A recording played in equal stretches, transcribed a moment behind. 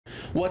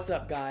What's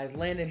up guys,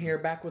 Landon here,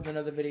 back with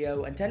another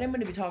video, and today I'm going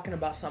to be talking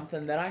about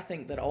something that I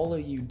think that all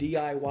of you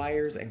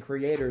DIYers and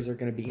creators are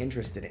going to be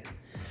interested in.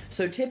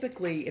 So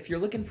typically, if you're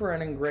looking for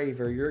an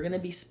engraver, you're going to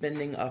be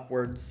spending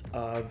upwards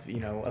of,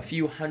 a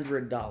few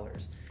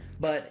 $100s.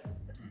 But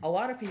a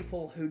lot of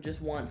people who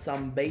just want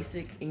some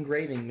basic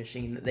engraving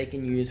machine that they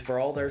can use for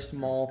all their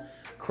small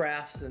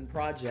crafts and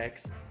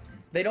projects,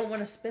 they don't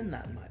want to spend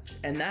that much,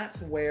 and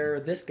that's where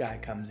this guy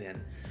comes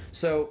in.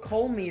 So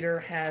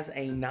Colemeter has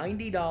a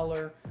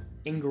 $90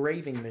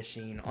 engraving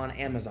machine on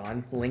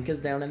Amazon. Link is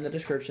down in the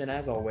description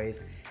as always,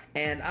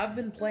 and I've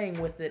been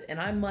playing with it, and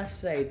I must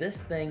say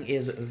this thing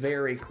is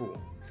very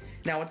cool.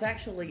 Now, it's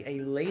actually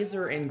a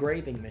laser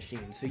engraving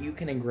machine, so you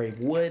can engrave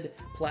wood,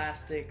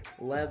 plastic,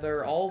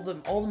 leather, all the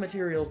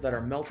materials that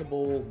are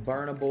meltable,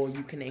 burnable,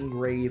 you can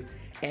engrave,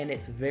 and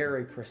it's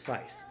very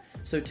precise.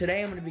 So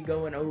today I'm going to be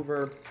going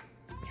over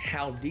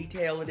how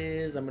detailed it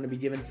is. I'm going to be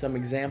giving some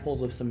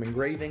examples of some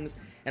engravings,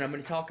 and I'm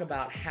going to talk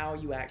about how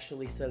you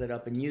actually set it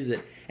up and use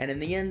it. And in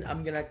the end,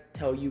 I'm going to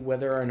tell you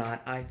whether or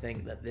not I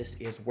think that this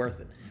is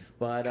worth it.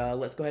 But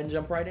let's go ahead and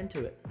jump right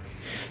into it.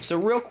 So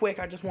real quick,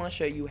 I just want to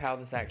show you how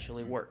this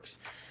actually works.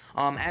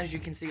 As you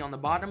can see on the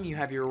bottom, you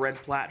have your red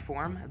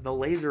platform. The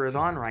laser is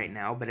on right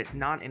now, but it's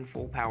not in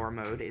full power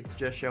mode. It's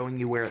just showing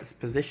you where it's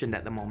positioned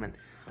at the moment.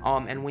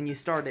 And when you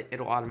start it,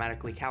 it'll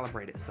automatically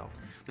calibrate itself.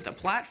 But the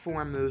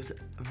platform moves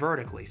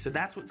vertically, so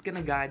that's what's going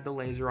to guide the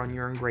laser on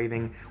your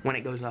engraving when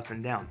it goes up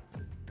and down.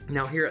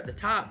 Now here at the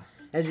top,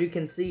 as you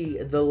can see,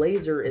 the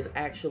laser is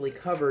actually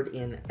covered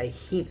in a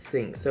heat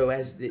sink, so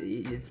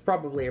it's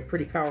probably a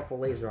pretty powerful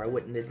laser. I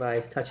wouldn't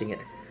advise touching it.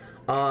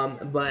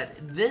 But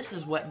this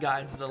is what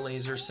guides the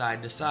laser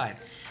side to side.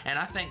 And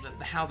I think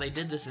that how they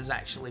did this is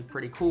actually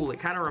pretty cool. It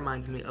kind of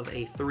reminds me of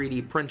a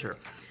 3D printer.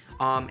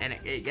 And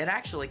it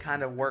actually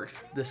kind of works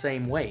the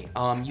same way.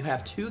 You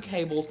have two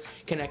cables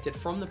connected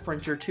from the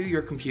printer to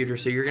your computer,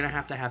 so you're going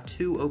to have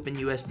two open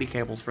USB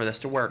cables for this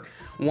to work.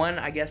 One,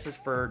 I guess, is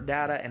for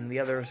data and the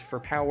other is for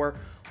power,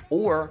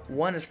 or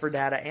one is for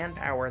data and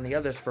power and the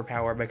other is for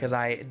power, because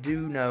I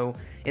do know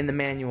in the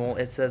manual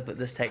it says that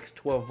this takes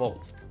 12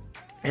 volts.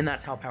 And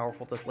that's how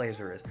powerful this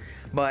laser is.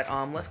 But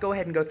let's go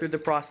ahead and go through the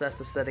process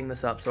of setting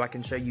this up so I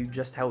can show you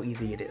just how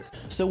easy it is.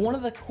 So one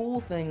of the cool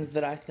things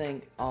that I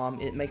think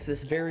it makes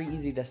this very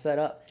easy to set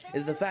up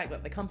is the fact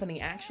that the company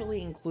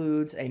actually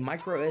includes a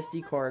micro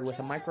SD card with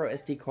a micro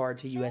SD card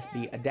to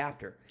USB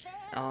adapter.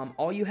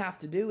 All you have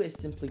to do is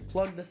simply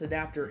plug this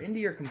adapter into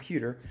your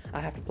computer. I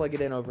have to plug it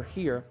in over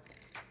here.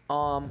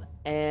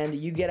 And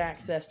you get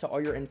access to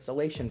all your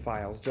installation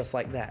files just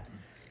like that.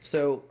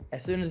 So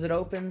as soon as it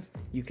opens,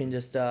 you can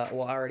just,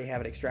 well, I already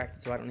have it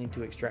extracted, so I don't need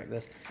to extract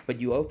this, but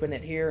you open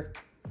it here,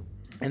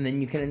 and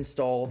then you can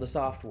install the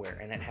software.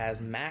 And it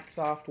has Mac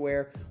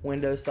software,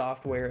 Windows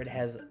software, it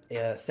has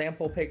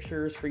sample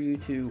pictures for you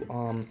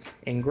to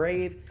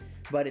engrave,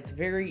 but it's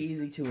very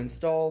easy to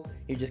install.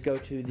 You just go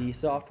to the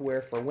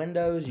software for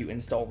Windows, you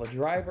install the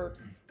driver,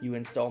 you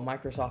install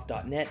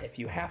Microsoft.net if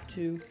you have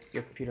to.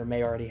 Your computer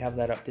may already have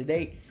that up to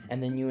date.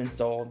 And then you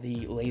install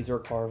the Laser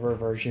Carver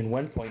version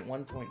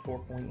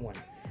 1.1.4.1.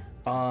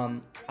 I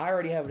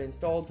already have it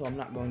installed, so I'm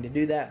not going to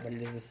do that, but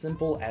it is as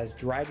simple as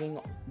dragging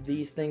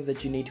these things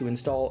that you need to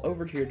install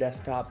over to your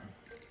desktop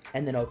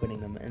and then opening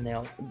them, and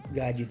they'll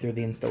guide you through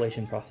the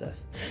installation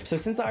process. So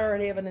since I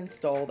already have it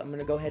installed, I'm going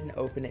to go ahead and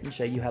open it and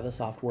show you how the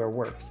software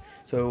works.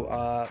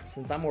 So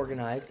since I'm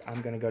organized,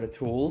 I'm going to go to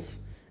Tools,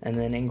 and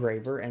then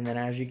Engraver, and then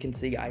as you can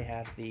see, I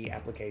have the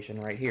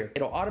application right here.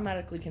 It'll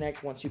automatically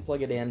connect once you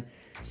plug it in.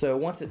 So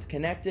once it's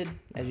connected,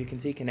 as you can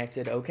see,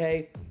 connected,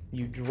 okay,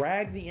 you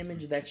drag the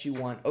image that you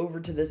want over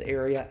to this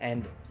area,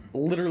 and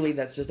literally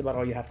that's just about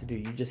all you have to do.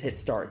 You just hit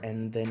start,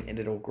 and then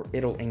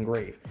it'll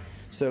engrave.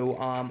 So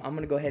I'm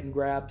gonna go ahead and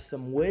grab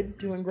some wood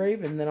to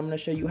engrave, and then I'm gonna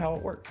show you how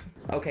it works.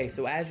 Okay,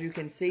 so as you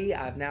can see,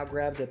 I've now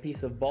grabbed a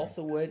piece of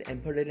balsa wood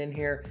and put it in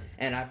here,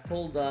 and I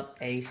pulled up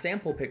a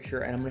sample picture,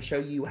 and I'm gonna show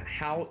you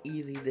how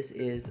easy this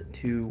is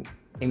to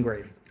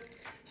engrave.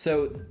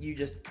 So you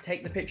just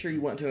take the picture you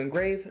want to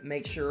engrave,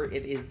 make sure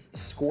it is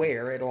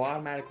square. It'll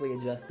automatically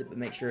adjust it, but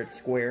make sure it's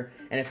square.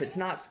 And if it's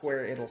not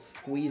square, it'll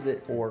squeeze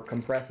it or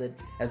compress it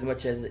as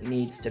much as it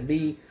needs to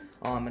be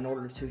in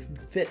order to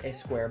fit a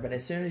square. But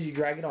as soon as you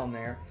drag it on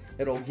there,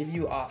 it'll give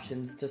you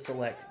options to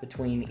select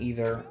between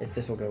either, if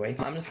this will go away.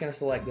 I'm just gonna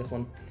select this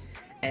one.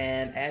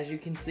 And as you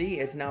can see,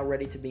 it's now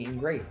ready to be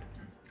engraved.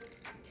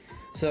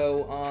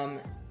 So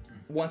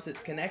once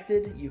it's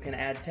connected, you can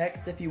add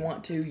text if you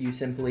want to. You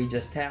simply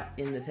just tap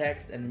in the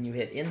text and then you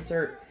hit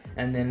insert,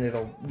 and then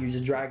you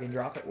just drag and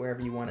drop it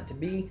wherever you want it to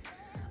be.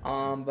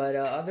 But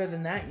other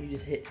than that, you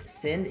just hit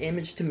send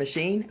image to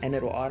machine, and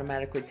it'll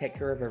automatically take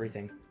care of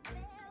everything.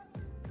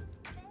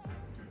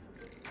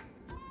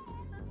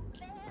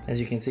 As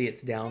you can see,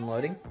 it's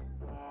downloading,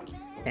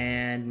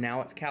 and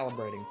now it's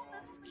calibrating.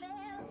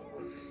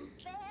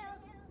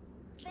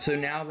 So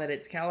now that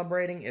it's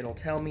calibrating, it'll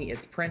tell me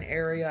its print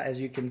area. As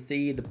you can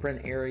see, the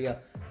print area,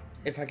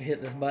 if I can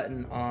hit this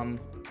button,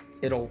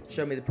 it'll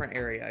show me the print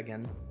area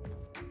again.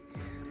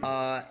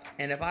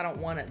 And if I don't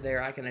want it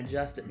there, I can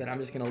adjust it, but I'm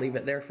just gonna leave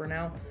it there for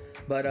now.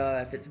 But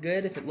if it's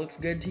good, if it looks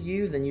good to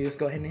you, then you just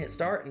go ahead and hit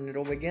start and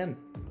it'll begin.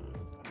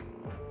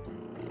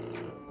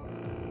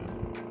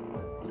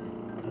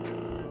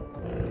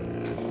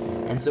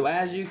 And so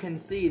as you can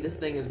see, this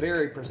thing is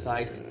very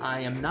precise. I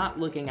am not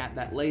looking at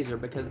that laser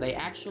because they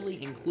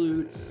actually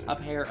include a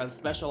pair of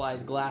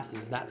specialized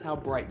glasses. That's how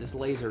bright this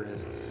laser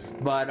is.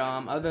 But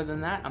other than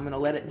that, I'm gonna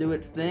let it do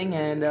its thing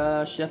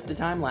and shift to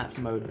time-lapse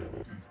mode.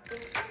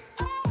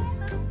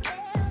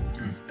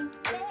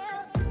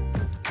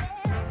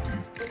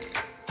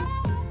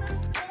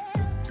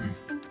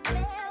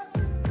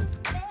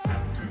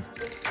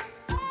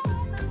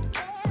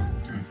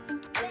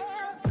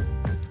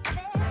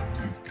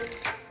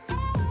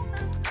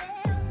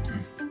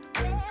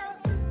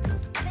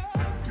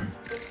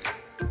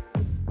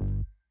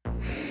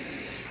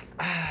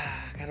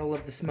 Gotta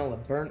love the smell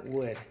of burnt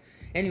wood.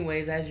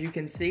 Anyways, as you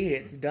can see,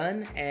 it's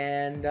done,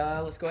 and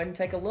let's go ahead and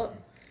take a look.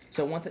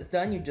 So once it's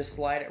done, you just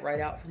slide it right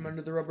out from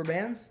under the rubber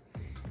bands,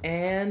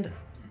 and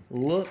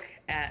look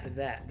at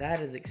that.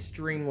 That is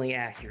extremely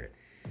accurate.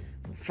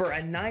 For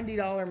a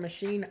 $90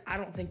 machine, I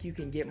don't think you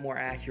can get more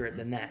accurate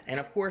than that. And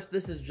of course,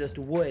 this is just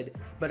wood,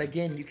 but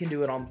again, you can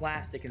do it on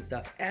plastic and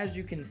stuff. As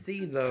you can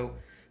see though,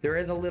 there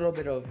is a little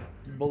bit of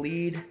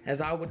bleed, as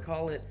I would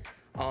call it,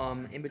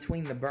 in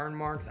between the burn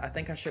marks. I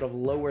think I should have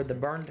lowered the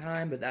burn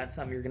time, but that's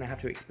something you're gonna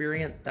have to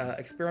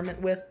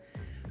experiment with.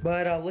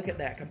 But look at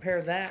that,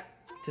 compare that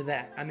to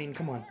that. I mean,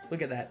 come on,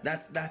 look at that.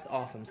 That's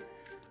awesome.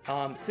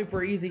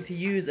 Super easy to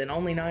use and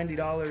only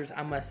 $90.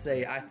 I must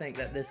say, I think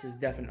that this is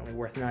definitely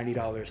worth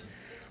 $90.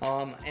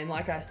 And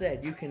like I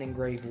said, you can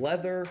engrave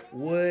leather,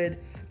 wood,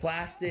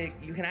 plastic.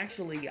 You can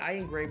actually, I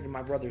engraved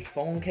my brother's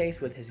phone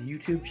case with his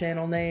YouTube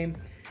channel name.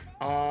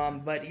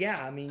 But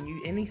yeah, I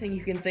mean, anything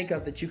you can think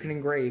of that you can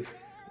engrave,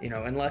 you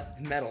know, unless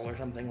it's metal or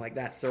something like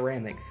that,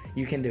 ceramic,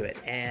 you can do it.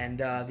 And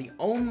the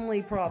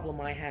only problem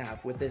I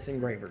have with this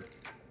engraver,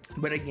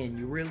 but again,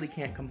 you really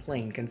can't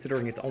complain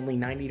considering it's only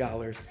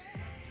 $90,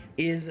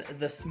 is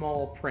the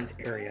small print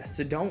area.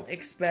 So don't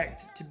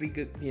expect to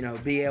be, you know,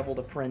 be able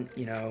to print,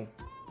 you know,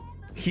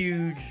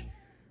 huge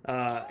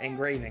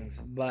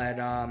engravings. But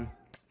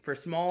for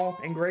small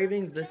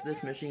engravings,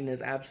 this machine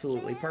is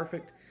absolutely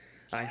perfect.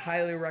 I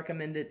highly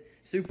recommend it.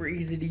 Super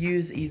easy to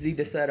use, easy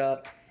to set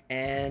up,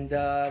 and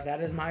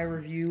that is my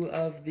review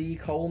of the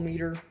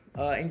Colemeter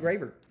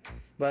engraver.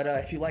 But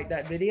if you like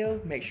that video,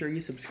 make sure you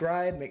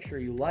subscribe, make sure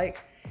you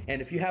like,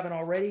 and if you haven't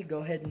already, go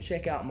ahead and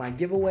check out my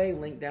giveaway,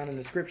 link down in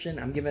the description.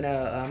 I'm giving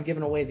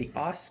away the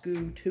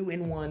Oscu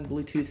 2-in-1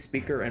 Bluetooth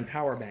speaker and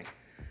power bank.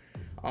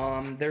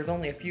 There's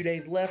only a few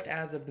days left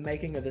as of the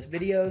making of this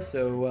video,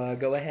 so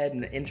go ahead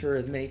and enter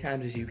as many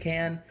times as you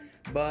can.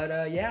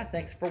 But yeah,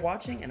 thanks for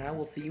watching, and I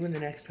will see you in the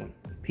next one.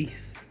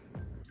 Peace.